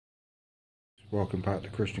Welcome back to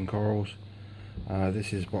Christian Corals.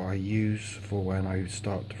 This is what I use for when I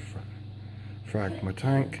start to frag my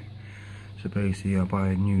tank. So basically I buy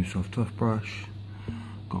a new soft toothbrush,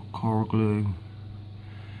 got coral glue,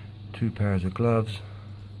 2 pairs of gloves,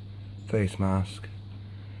 face mask,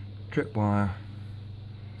 drip wire,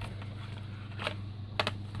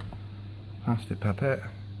 plastic pipette,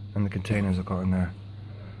 and the containers I got in there.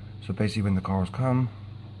 So basically when the corals come,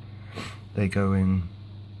 they go in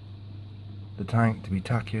the tank to be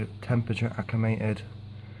temperature acclimated,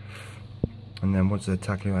 and then once they're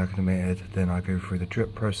temperature acclimated, then I go through the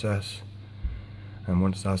drip process, and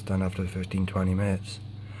once that's done after 15-20 minutes,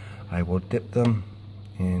 I will dip them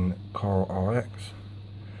in Coral RX.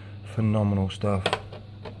 Phenomenal stuff,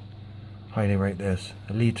 highly rate this.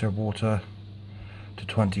 A litre of water to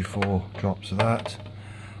 24 drops of that.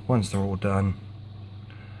 Once they're all done,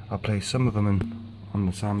 I'll place some of them on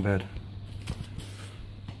the sand bed,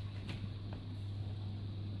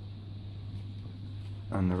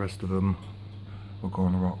 and the rest of them will go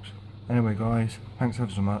on the rocks. Anyway guys, thanks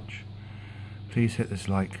ever so much. Please hit this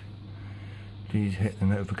like, please hit the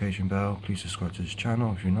notification bell, please subscribe to this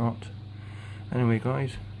channel if you're not. Anyway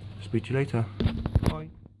guys, speak to you later.